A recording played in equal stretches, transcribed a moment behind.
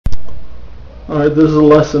Alright, this is a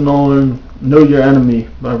lesson on Know Your Enemy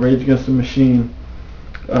by Rage Against the Machine.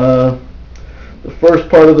 The first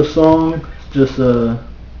part of the song is just a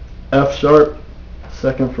F sharp,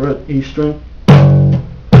 2nd fret, E string.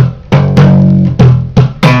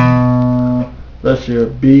 That's your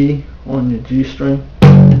B on your G string,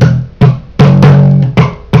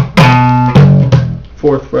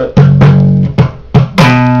 4th fret.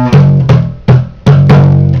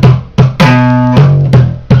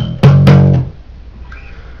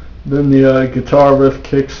 Then the guitar riff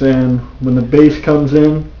kicks in. When the bass comes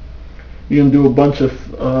in, you can do a bunch of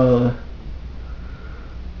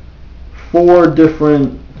 4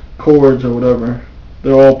 different chords or whatever.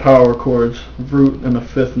 They're all power chords, root and a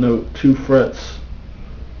 5th note, 2 frets.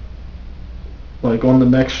 Like on the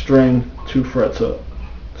next string, 2 frets up.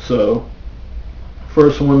 So,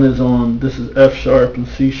 first one is on, this is F sharp and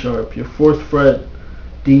C sharp. Your 4th fret,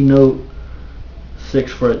 D note,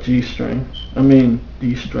 6th fret, G string. I mean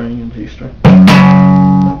D string and G string.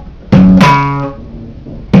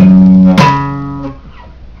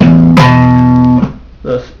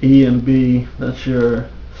 That's E and B. That's your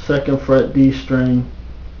 2nd fret, D string,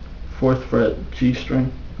 4th fret, G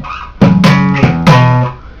string.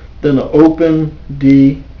 Then an open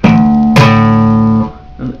D,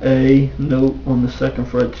 an A note on the 2nd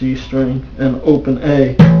fret, G string, and open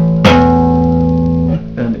A,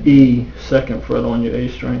 and E, 2nd fret on your A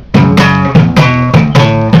string.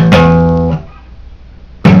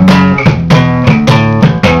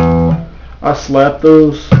 I slap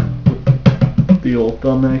those with the old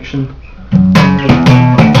thumb action.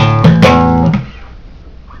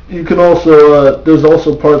 You can also, there's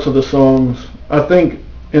also parts of the songs, I think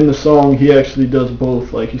in the song he actually does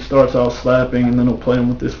both. Like he starts out slapping and then he'll play them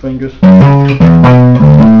with his fingers.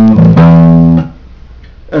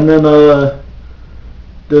 And then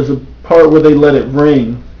there's a part where they let it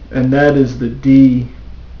ring, and that is the D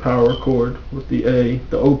power chord with the A,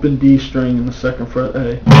 the open D string and the 2nd fret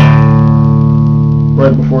A,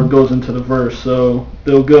 right before it goes into the verse. So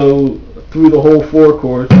they'll go through the whole 4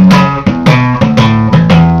 chords,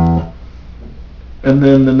 and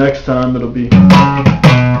then the next time it'll be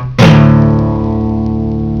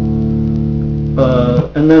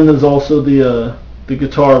and then there's also the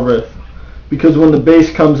guitar riff, because when the bass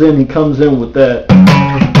comes in, he comes in with that,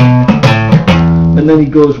 and then he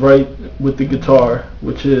goes right with the guitar,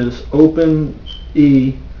 which is open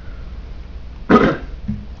E, the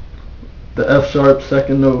F sharp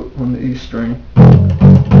 2nd note on the E string,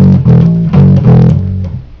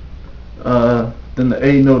 then the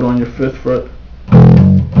A note on your 5th fret,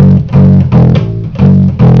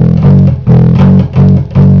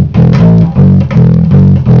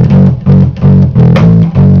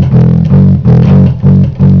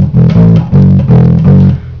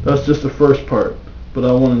 that's just the first part, but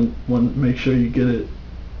I want to make sure you get it,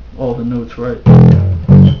 all the notes right.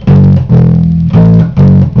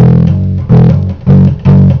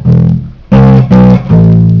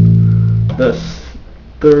 That's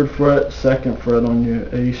 3rd fret, 2nd fret on your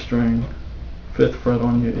A string, 5th fret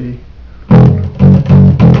on your E.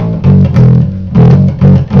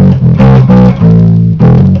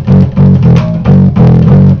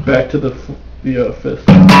 Back to the 5th.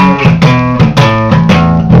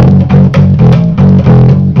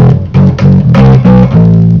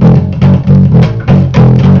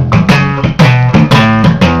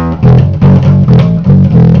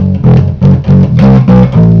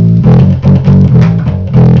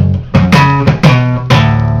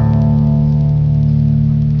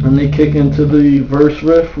 And they kick into the verse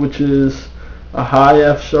riff, which is a high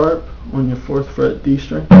F sharp on your 4th fret D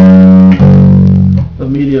string,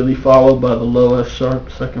 immediately followed by the low F sharp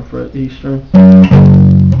 2nd fret E string.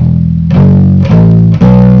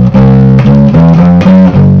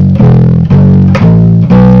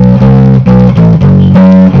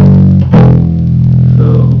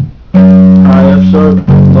 So high F sharp,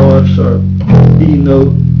 low F sharp, E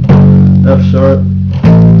note, F sharp,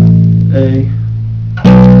 A.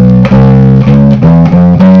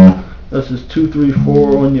 This is 2, 3,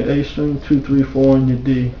 4 on your A string, 2, 3, 4 on your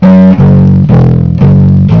D.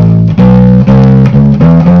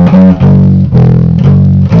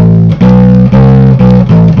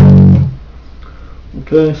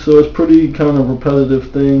 Okay, so it's pretty kind of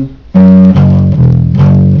repetitive thing. As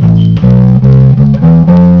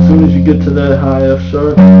soon as you get to that high F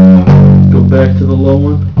sharp, go back to the low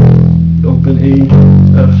one, open E,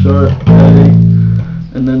 F sharp, A,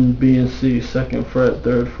 and then B and C, 2nd fret,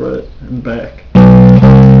 3rd fret, and back.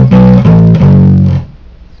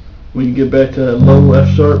 When you get back to that low F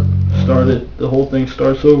sharp, start it, the whole thing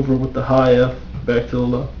starts over with the high F, back to the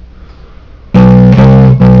low.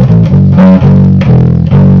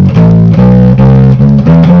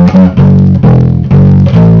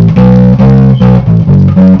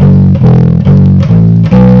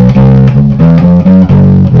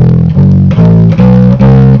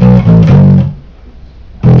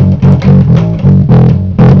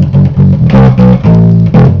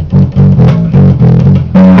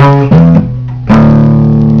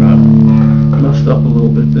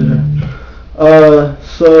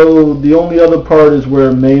 only other part is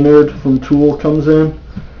where Maynard from Tool comes in,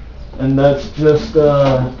 and that's just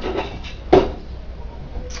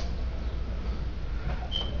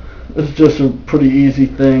it's just a pretty easy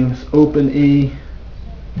thing. It's open E,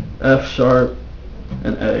 F sharp,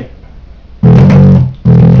 and A.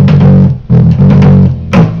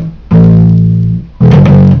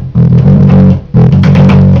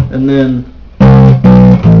 And then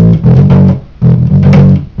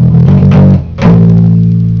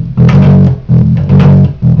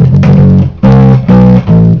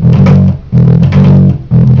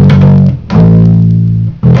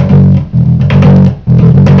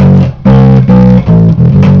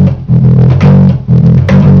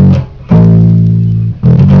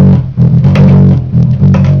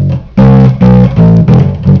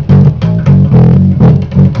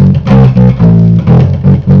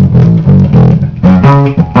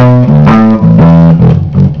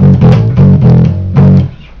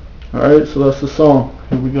alright, so that's the song.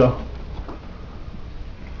 Here we go.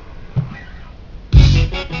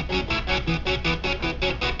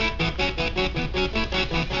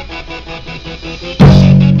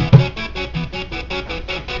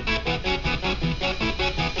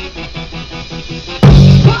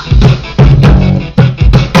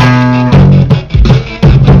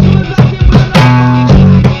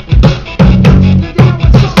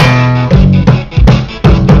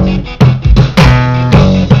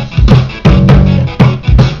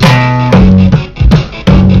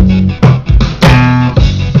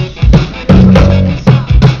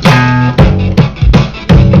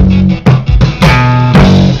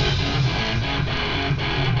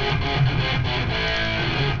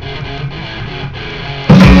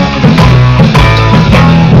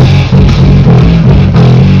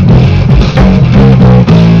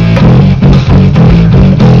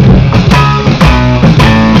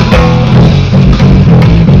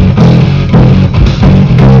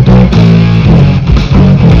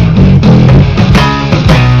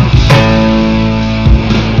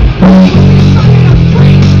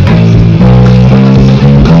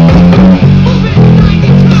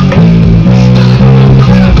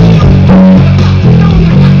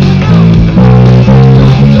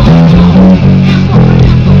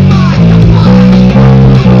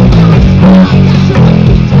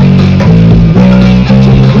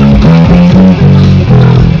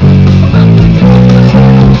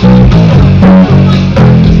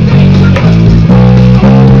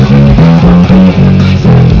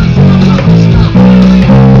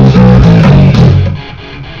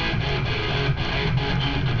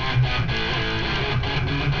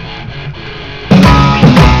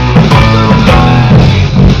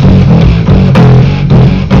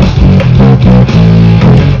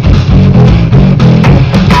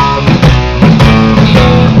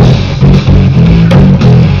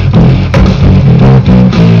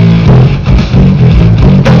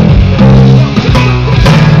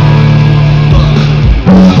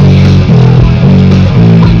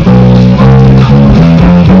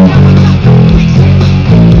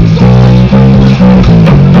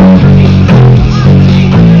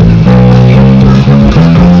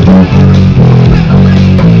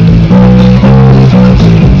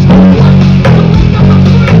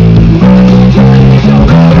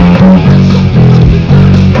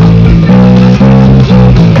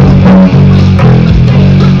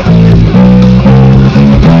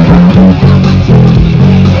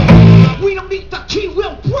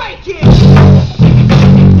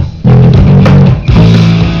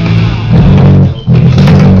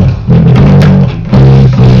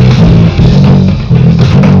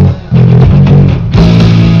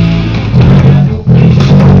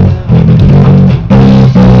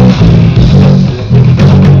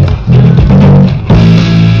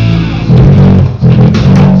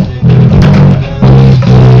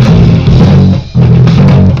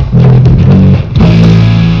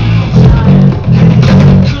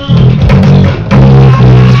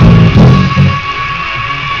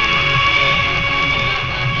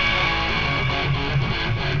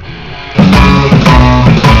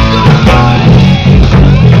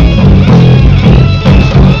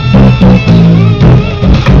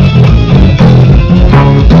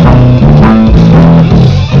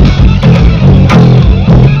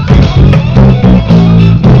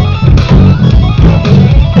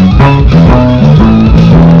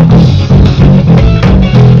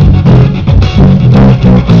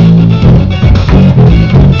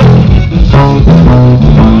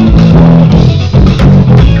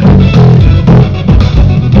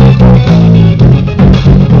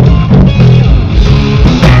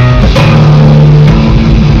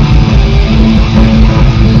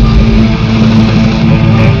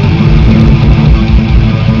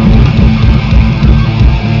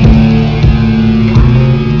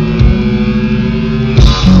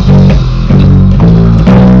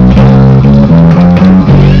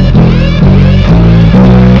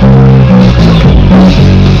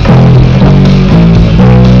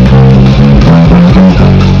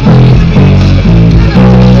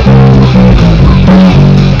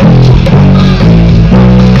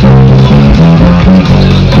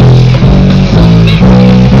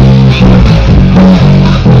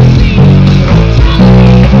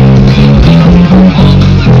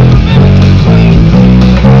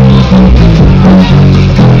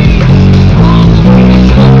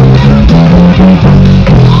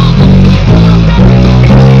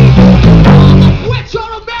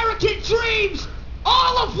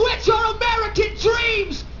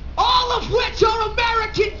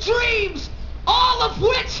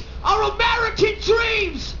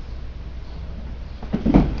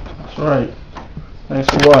 Alright. Thanks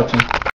for watching.